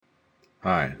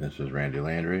Hi, this is Randy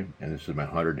Landry, and this is my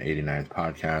 189th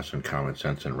podcast on Common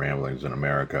Sense and Ramblings in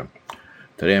America.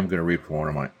 Today I'm going to read from one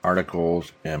of my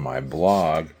articles in my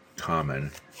blog,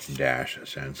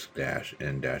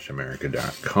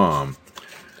 common-sense-in-america.com,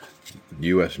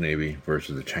 U.S. Navy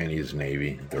versus the Chinese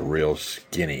Navy, the real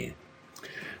skinny.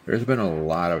 There's been a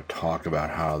lot of talk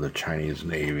about how the Chinese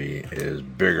Navy is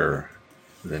bigger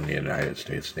than the United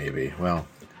States Navy. Well,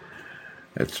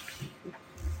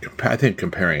 I think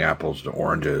comparing apples to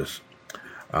oranges.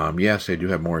 Yes, they do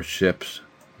have more ships,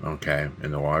 in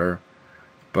the water,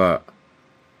 but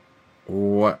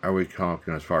what are we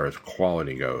talking as far as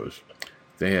quality goes?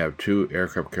 They have 2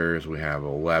 aircraft carriers, we have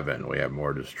 11. We have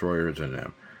more destroyers in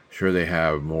them. Sure, they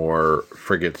have more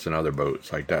frigates and other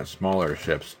boats like that, smaller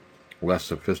ships, less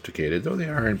sophisticated, though they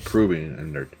are improving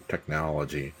in their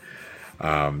technology.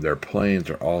 Their planes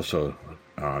are also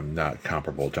not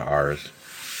comparable to ours,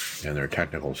 and their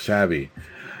technical savvy.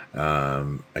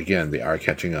 Again, they are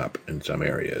catching up in some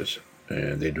areas,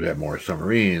 and they do have more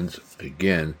submarines.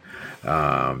 Again,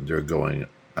 they're going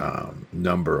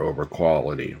number over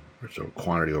quality, so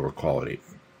quantity over quality.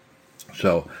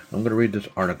 So I'm going to read this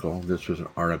article. This was an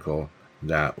article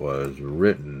that was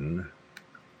written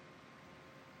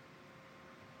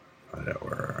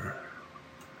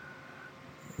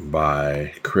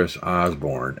by Kris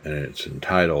Osborn, and it's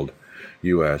entitled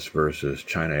U.S. versus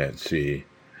China at Sea.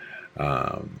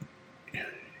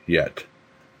 Yet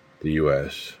the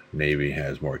U.S. Navy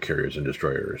has more carriers and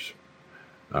destroyers.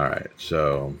 All right,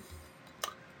 so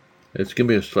it's going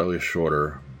to be a slightly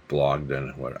shorter blog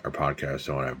than what our podcast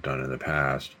and what I've done in the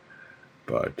past,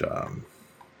 but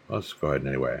let's go ahead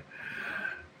anyway.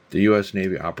 The U.S.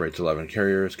 Navy operates 11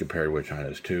 carriers compared with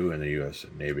China's 2, and the U.S.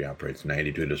 Navy operates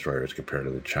 92 destroyers compared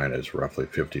to China's roughly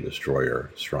 50 destroyer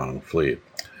strong fleet.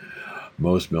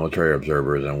 Most military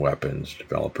observers and weapons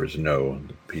developers know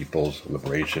the People's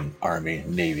Liberation Army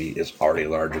Navy is already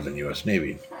larger than U.S.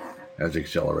 Navy, as the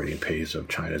accelerating pace of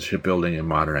China's shipbuilding and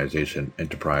modernization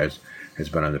enterprise has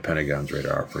been on the Pentagon's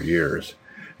radar for years.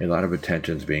 A lot of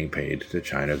attention is being paid to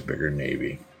China's bigger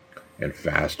Navy and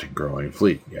fast-growing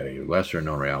fleet. Yet a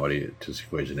lesser-known reality to this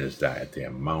equation is that at the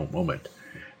moment,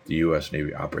 the U.S.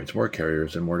 Navy operates more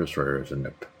carriers and more destroyers than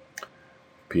the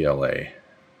PLA,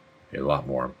 a lot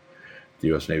more. The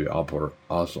U.S. Navy also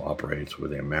operates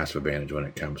with a massive advantage when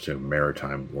it comes to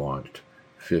maritime-launched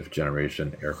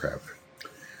fifth-generation aircraft.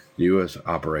 The U.S.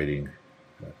 operating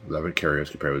 11 carriers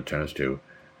compared with China's 2.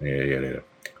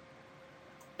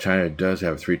 China does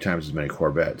have 3 times as many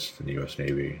corvettes than the U.S.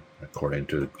 Navy, according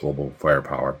to Global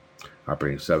Firepower,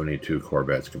 operating 72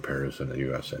 corvettes compared to the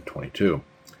U.S. at 22.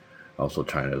 Also,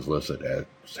 China is listed as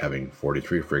having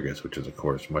 43 frigates, which is, of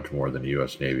course, much more than the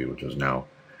U.S. Navy, which is now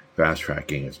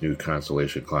fast-tracking its new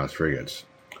Constellation-class frigates.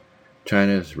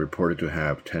 China is reported to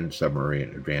have 10 submarine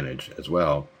advantage as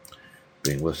well,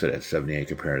 being listed at 78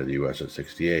 compared to the U.S. at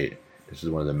 68. This is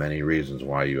one of the many reasons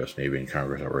why U.S. Navy and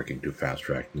Congress are working to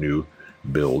fast-track new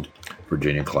build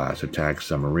Virginia-class attack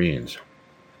submarines.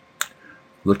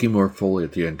 Looking more fully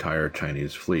at the entire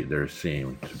Chinese fleet, there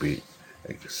seem to be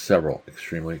several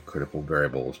extremely critical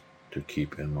variables to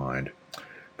keep in mind,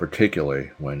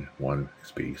 particularly when one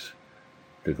speaks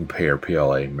to compare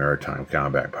PLA maritime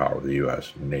combat power with the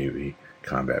U.S. Navy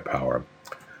combat power.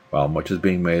 While much is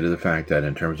being made of the fact that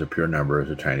in terms of pure numbers,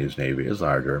 the Chinese Navy is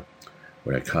larger,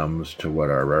 when it comes to what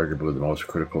are arguably the most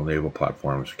critical naval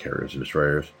platforms, carriers and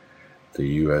destroyers, the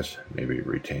U.S. Navy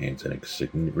retains an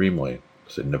extremely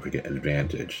significant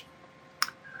advantage.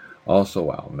 Also,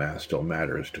 while mass still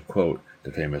matters, to quote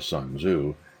the famous Sun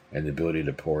Tzu, and the ability to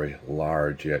deploy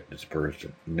large yet dispersed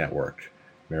networked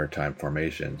maritime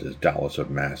formations is doubtless of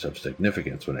massive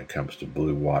significance when it comes to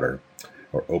blue water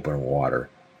or open water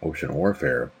ocean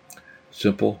warfare,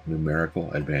 simple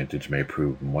numerical advantage may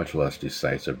prove much less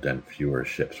decisive than fewer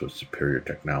ships with superior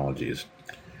technologies.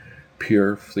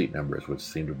 Pure fleet numbers would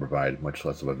seem to provide much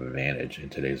less of an advantage in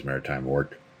today's maritime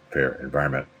warfare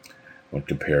environment when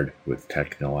compared with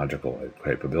technological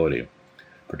capability,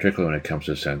 particularly when it comes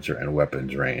to sensor and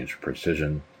weapons range,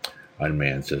 precision,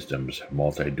 unmanned systems,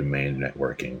 multi-domain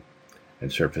networking,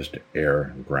 and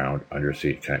surface-to-air, ground,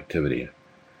 undersea connectivity.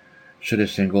 Should a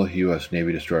single U.S.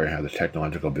 Navy destroyer have the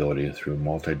technological ability through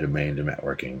multi-domain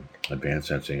networking, advanced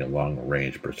sensing, and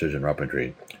long-range precision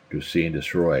weaponry to see and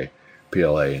destroy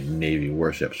PLA Navy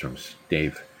warships from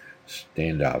safe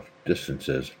standoff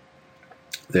distances,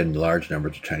 then large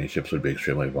numbers of Chinese ships would be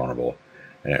extremely vulnerable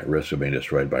and at risk of being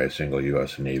destroyed by a single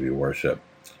U.S. Navy warship.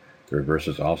 The reverse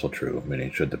is also true,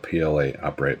 meaning should the PLA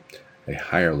operate a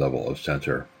higher level of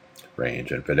sensor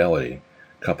range and fidelity,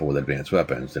 coupled with advanced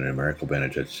weapons, then an numerical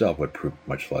advantage itself would prove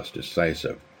much less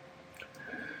decisive.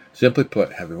 Simply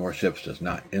put, having more ships does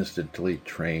not instantly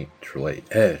translate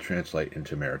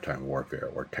into maritime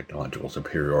warfare or technological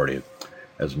superiority,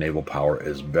 as naval power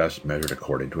is best measured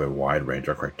according to a wide range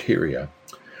of criteria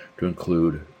to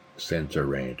include sensor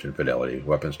range and fidelity,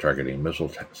 weapons targeting, missile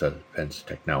defense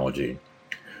technology,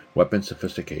 weapon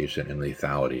sophistication and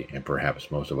lethality, and perhaps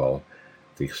most of all,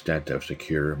 the extent of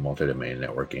secure multi-domain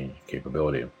networking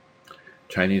capability.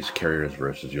 Chinese carriers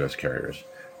versus U.S. carriers.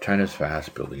 China is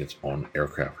fast building its own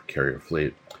aircraft carrier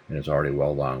fleet and is already well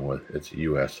along with its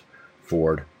U.S.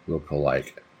 Ford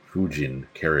look-alike Fujin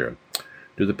carrier.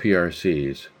 Due to the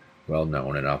PRC's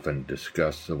well-known and often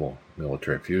discussed civil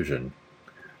military fusion,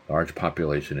 large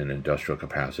population and industrial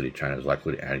capacity, China is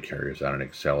likely to add carriers on an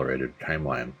accelerated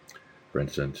timeline. For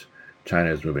instance,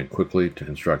 China is moving quickly to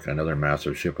construct another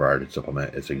massive shipyard to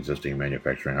supplement its existing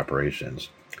manufacturing operations.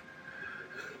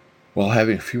 While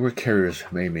having fewer carriers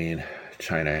may mean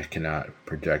China cannot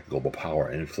project global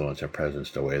power, influence, and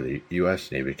presence the way the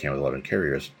U.S. Navy can with 11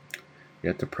 carriers,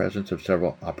 yet the presence of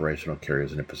several operational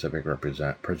carriers in the Pacific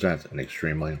presents an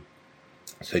extremely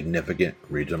significant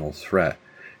regional threat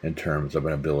in terms of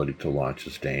an ability to launch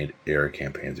sustained air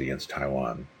campaigns against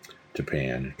Taiwan,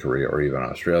 Japan, Korea, or even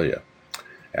Australia.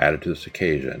 Added to this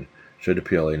occasion, should the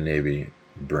PLA Navy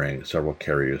bring several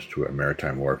carriers to a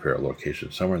maritime warfare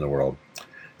location somewhere in the world,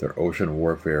 their ocean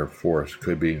warfare force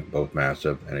could be both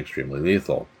massive and extremely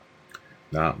lethal.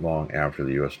 Not long after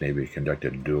the U.S. Navy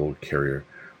conducted dual carrier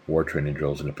war training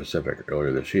drills in the Pacific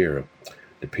earlier this year,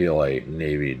 the PLA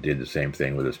Navy did the same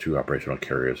thing with its two operational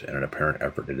carriers in an apparent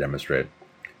effort to demonstrate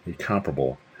a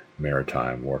comparable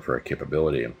maritime warfare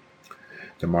capability.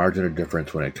 The margin of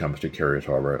difference when it comes to carriers,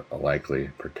 however,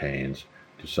 likely pertains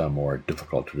to some more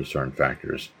difficult to discern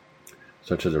factors,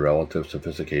 such as the relative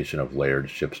sophistication of layered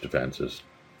ships' defenses,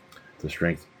 the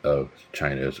strength of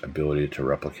China's ability to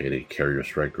replicate a carrier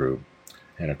strike group,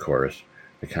 and of course,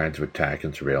 the kinds of attack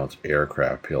and surveillance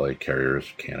aircraft PLA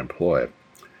carriers can employ.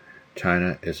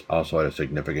 China is also at a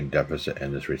significant deficit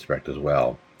in this respect as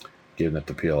well, given that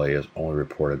the PLA is only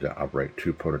reported to operate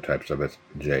two prototypes of its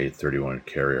J-31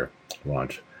 carrier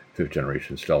launch 5th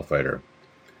generation stealth fighter.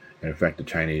 In fact, the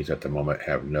Chinese at the moment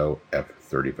have no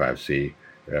F-35C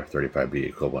or F-35B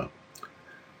equivalent,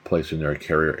 placing their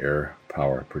carrier air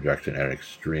power projection at an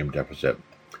extreme deficit,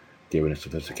 given the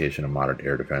sophistication of modern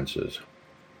air defenses.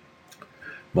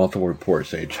 Multiple reports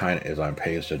say China is on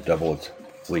pace to double its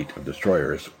fleet of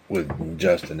destroyers within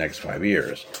just the next 5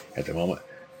 years. At the moment,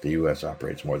 the U.S.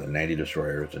 operates more than 90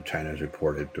 destroyers, and China is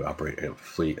reported to operate a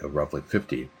fleet of roughly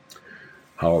 50.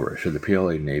 However, should the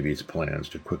PLA Navy's plans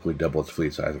to quickly double its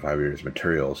fleet size in 5 years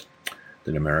materials,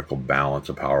 the numerical balance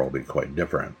of power will be quite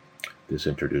different. This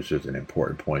introduces an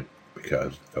important point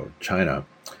because, though China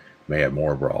may have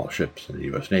more overall ships than the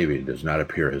U.S. Navy, it does not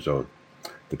appear as though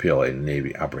the PLA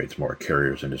Navy operates more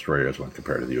carriers and destroyers when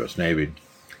compared to the U.S. Navy.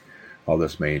 While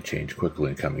this may change quickly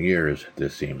in coming years,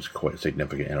 this seems quite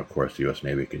significant, and of course the U.S.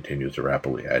 Navy continues to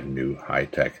rapidly add new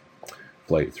high-tech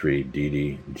Flight 3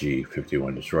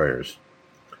 DDG-51 destroyers.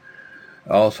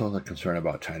 Also, the concern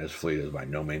about China's fleet is by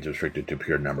no means restricted to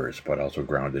pure numbers, but also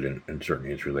grounded in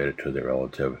uncertainties related to the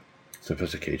relative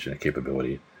sophistication and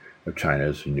capability of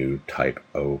China's new Type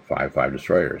 055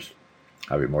 destroyers.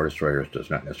 Having more destroyers does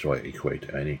not necessarily equate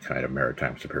to any kind of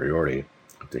maritime superiority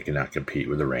if they cannot compete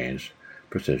with the range,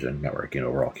 precision, networking, and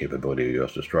overall capability of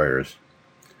U.S. destroyers.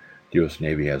 The U.S.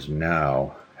 Navy has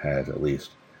at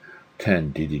least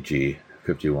 10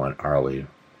 DDG-51 Arleigh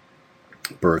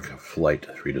Burke Flight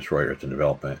 3 destroyers in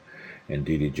development, and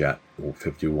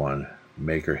DDG-51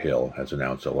 Maker Hill has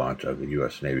announced the launch of the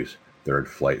U.S. Navy's third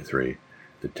Flight 3,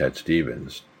 the Ted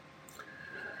Stevens.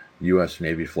 U.S.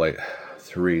 Navy Flight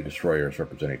 3 destroyers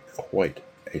represented quite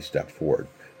a step forward,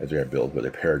 as they are built with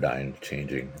a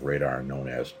paradigm-changing radar known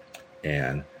as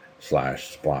AN/SPY-6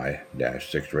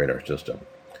 radar system.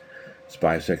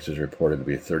 SPY-6 is reported to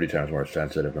be 30 times more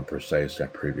sensitive and precise than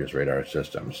previous radar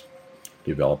systems.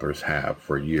 Developers have,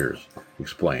 for years,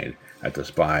 explained that the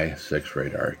SPY-6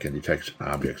 radar can detect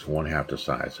objects 1/2 the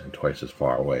size and twice as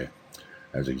far away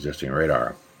as existing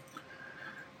radar.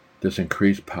 This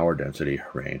increased power density,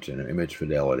 range, and image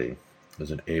fidelity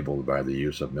is enabled by the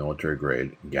use of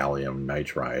military-grade gallium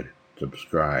nitride,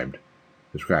 described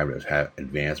as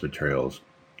advanced materials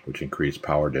which increase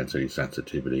power density,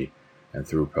 sensitivity, and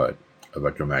throughput of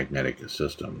electromagnetic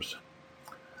systems.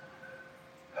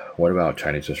 What about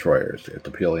Chinese destroyers? If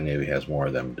the PLA Navy has more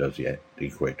of them, does it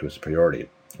equate to a superiority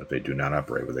if they do not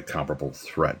operate with a comparable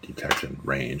threat detection,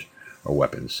 range, or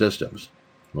weapon systems?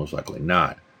 Most likely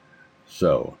not.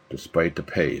 So, despite the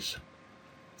pace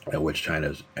at which China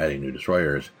is adding new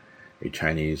destroyers, A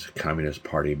Chinese Communist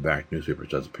Party-backed newspaper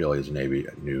says the PLA's Navy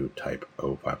new Type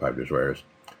 055 destroyers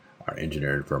are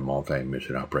engineered for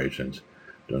multi-mission operations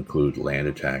to include land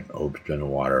attack, open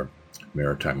water,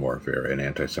 maritime warfare, and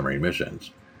anti-submarine missions.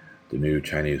 The new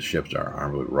Chinese ships are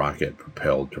armed with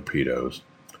rocket-propelled torpedoes,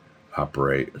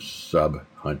 operate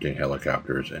sub-hunting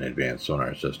helicopters, and advanced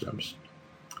sonar systems.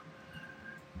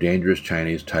 Dangerous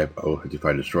Chinese Type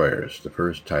 055 destroyers. The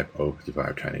first Type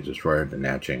 055 Chinese destroyer, the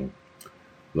Nanjing,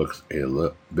 looks a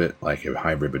little bit like a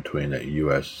hybrid between the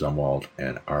U.S. Zumwalt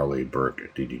and Arleigh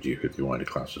Burke DDG-51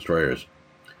 class destroyers.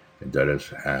 It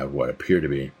does have what appear to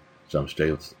be some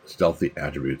stealthy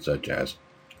attributes such as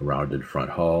a rounded front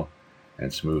hull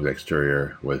and smooth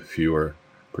exterior with fewer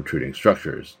protruding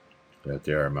structures, that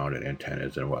there are mounted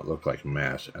antennas and what look like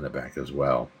masts in the back as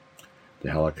well. The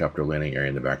helicopter landing area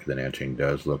in the back of the Nanjing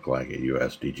does look like a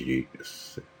U.S.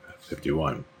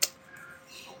 DDG-51.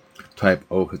 Type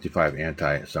 055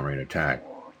 anti-submarine attack.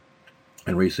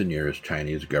 In recent years,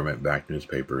 Chinese government-backed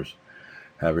newspapers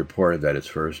have reported that its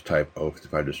first Type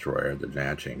 055 destroyer, the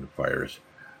Nanjing, fires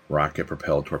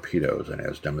rocket-propelled torpedoes and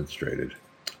has demonstrated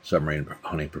submarine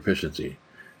hunting proficiency.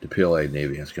 The PLA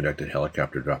Navy has conducted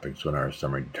helicopter-dropping sonar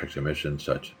submarine detection missions,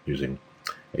 such using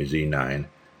a Z-9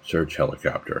 search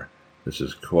helicopter. This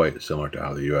is quite similar to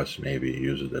how the U.S. Navy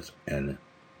uses its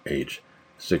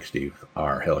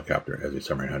NH-60R helicopter as a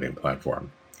submarine hunting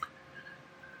platform.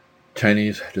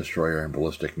 Chinese destroyer and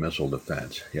ballistic missile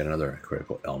defense. Yet another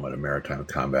critical element of maritime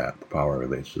combat power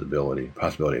relates to the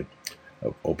possibility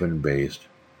of ocean-based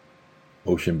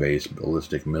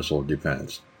ballistic missile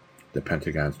defense. The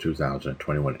Pentagon's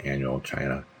 2021 annual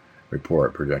China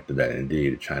report projected that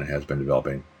indeed China has been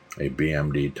developing a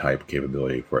BMD type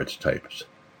capability for its types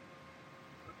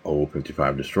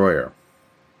 055 destroyer.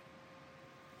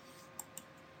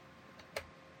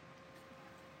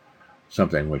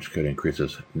 Something which could increase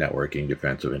its networking,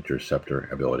 defensive interceptor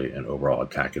ability, and overall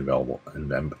attack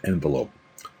envelope.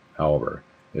 However,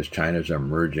 is China's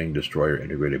emerging destroyer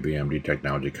integrated BMD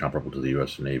technology comparable to the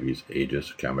U.S. Navy's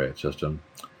Aegis combat system?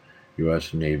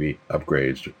 U.S. Navy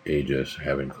upgrades to Aegis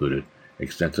have included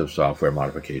extensive software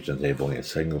modifications enabling a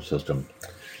single system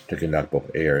to conduct both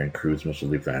air and cruise missile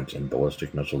defense and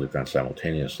ballistic missile defense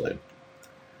simultaneously.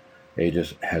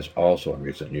 Aegis has also in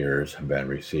recent years been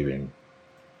receiving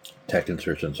tech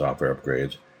insertion software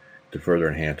upgrades to further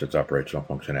enhance its operational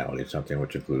functionality, something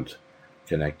which includes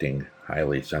connecting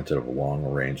highly sensitive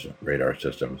long-range radar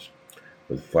systems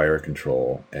with fire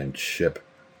control and ship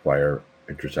fire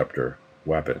interceptor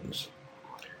weapons.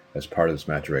 As part of this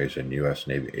maturation, U.S.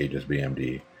 Navy Aegis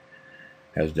BMD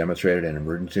has demonstrated an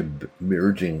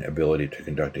emerging ability to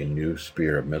conduct a new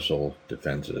sphere of missile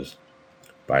defenses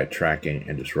by tracking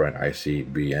and destroying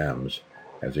ICBMs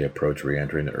as they approach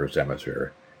re-entering the Earth's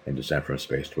atmosphere and descent from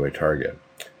space to a target.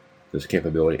 This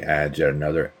capability adds yet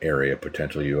another area of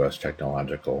potential U.S.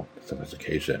 technological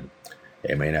sophistication.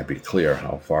 It may not be clear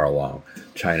how far along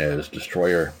China's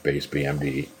destroyer-based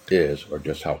BMD is or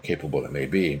just how capable it may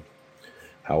be.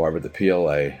 However, the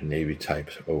PLA Navy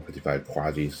Type 055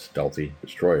 quasi-stealthy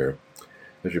destroyer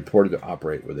is reported to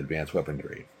operate with advanced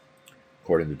weaponry,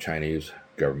 according to Chinese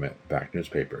government-backed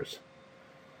newspapers.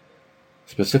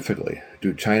 Specifically,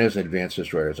 do China's advanced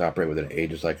destroyers operate with an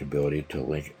Aegis-like ability to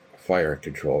link fire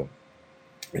control,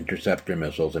 interceptor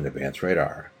missiles, and advanced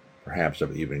radar? Perhaps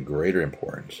of even greater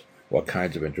importance, what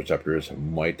kinds of interceptors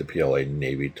might the PLA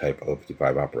Navy Type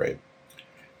 055 operate?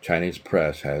 Chinese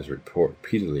press has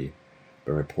repeatedly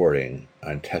been reporting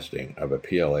on testing of a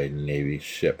PLA Navy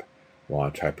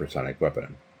ship-launched hypersonic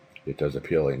weapon. Yet does the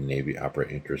PLA Navy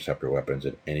operate interceptor weapons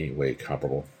in any way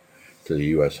comparable to the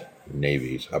U.S.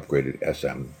 Navy's upgraded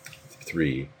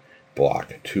SM-3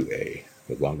 Block 2A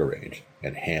with longer range,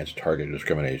 enhanced target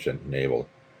discrimination enabled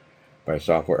by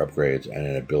software upgrades, and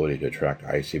an ability to track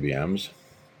ICBMs?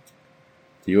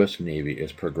 The U.S. Navy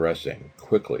is progressing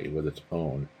quickly with its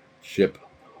own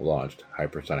ship-launched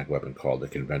hypersonic weapon called the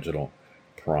Conventional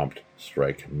Prompt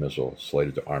Strike Missile,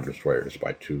 slated to arm destroyers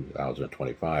by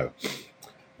 2025.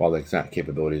 While the exact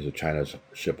capabilities of China's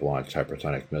ship-launched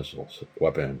hypersonic missiles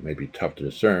weapon may be tough to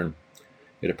discern,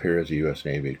 it appears the U.S.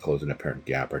 Navy closed an apparent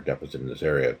gap or deficit in this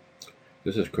area.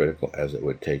 This is critical as it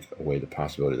would take away the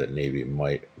possibility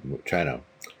that China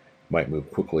might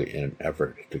move quickly in an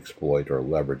effort to exploit or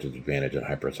leverage its advantage in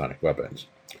hypersonic weapons.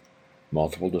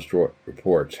 Multiple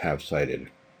reports have cited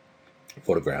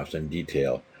photographs in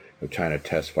detail of China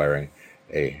test firing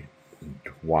a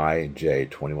YJ-21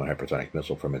 hypersonic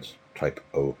missile from its Type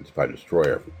 055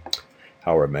 destroyer.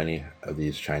 However, many of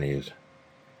these Chinese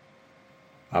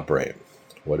operate.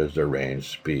 What is their range,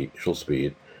 speed,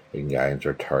 and guidance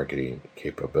or targeting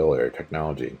capability or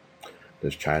technology?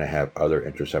 Does China have other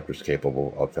interceptors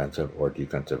capable of offensive or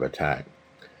defensive attack?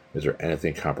 Is there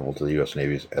anything comparable to the U.S.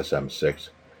 Navy's SM-6,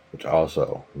 which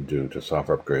also, due to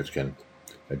software upgrades, can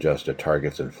adjust to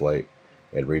targets in flight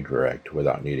and redirect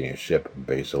without needing a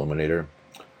ship-based illuminator?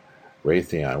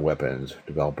 Raytheon weapons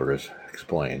developers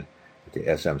explain that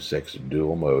the SM-6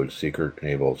 dual-mode seeker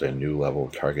enables a new level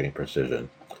of targeting precision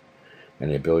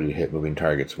and the ability to hit moving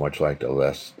targets, much like the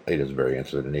latest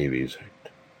variants of the Navy's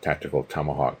tactical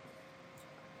Tomahawk.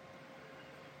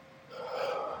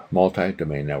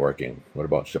 Multi-domain networking. What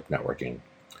about ship networking?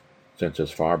 Since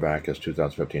as far back as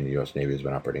 2015, the U.S. Navy has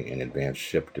been operating an advanced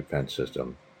ship defense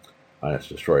system on its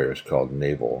destroyers called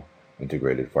Naval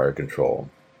Integrated Fire Control.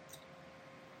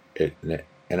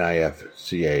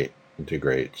 NIFCA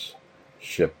integrates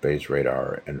ship-based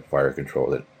radar and fire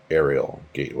control in aerial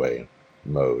gateway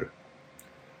mode,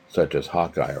 such as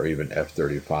Hawkeye or even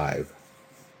F-35,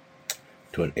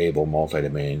 to enable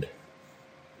multi-domain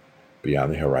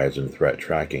beyond the horizon threat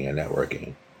tracking and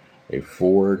networking. A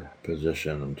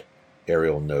forward-positioned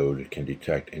aerial node can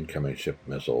detect incoming anti-ship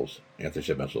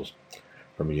missiles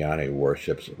from beyond a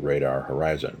warship's radar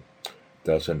horizon,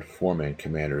 thus informing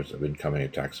commanders of incoming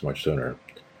attacks much sooner.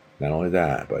 Not only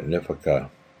that, but NIFCA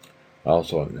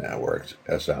also networks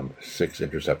SM-6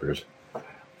 interceptors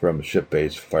from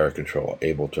ship-based fire control,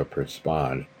 able to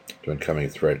respond to incoming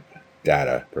threat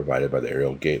data provided by the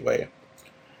aerial gateway.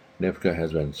 NIFCA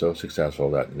has been so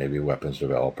successful that Navy weapons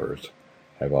developers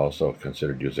have also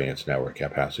considered using its network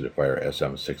capacity to fire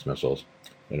SM-6 missiles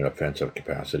in an offensive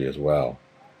capacity as well.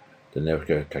 The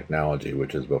NIFCA technology,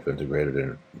 which is both integrated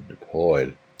and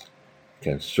deployed,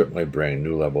 can certainly bring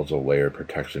new levels of layered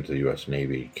protection to the U.S.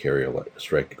 Navy carrier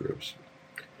strike groups.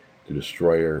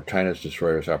 China's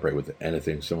destroyers operate with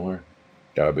anything similar?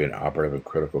 That would be an operative and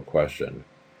critical question.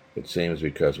 It seems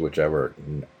because whichever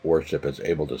warship is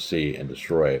able to see and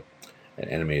destroy an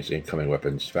enemy's incoming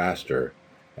weapons faster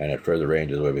and at further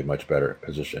ranges would be much better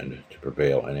positioned to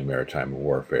prevail in a maritime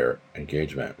warfare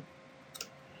engagement.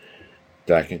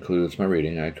 That concludes my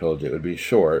reading. I told you it would be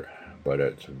short, but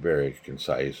it's very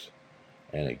concise,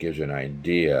 and it gives you an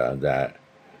idea that,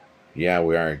 yeah,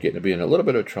 we are getting to be in a little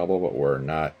bit of trouble, but we're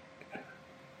not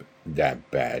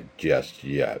that bad just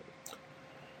yet.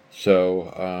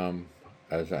 So,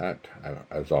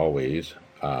 as always,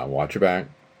 watch your back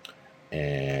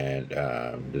and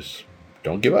just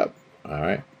don't give up. All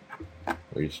right,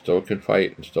 we still can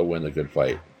fight and still win the good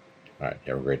fight. All right,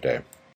 have a great day.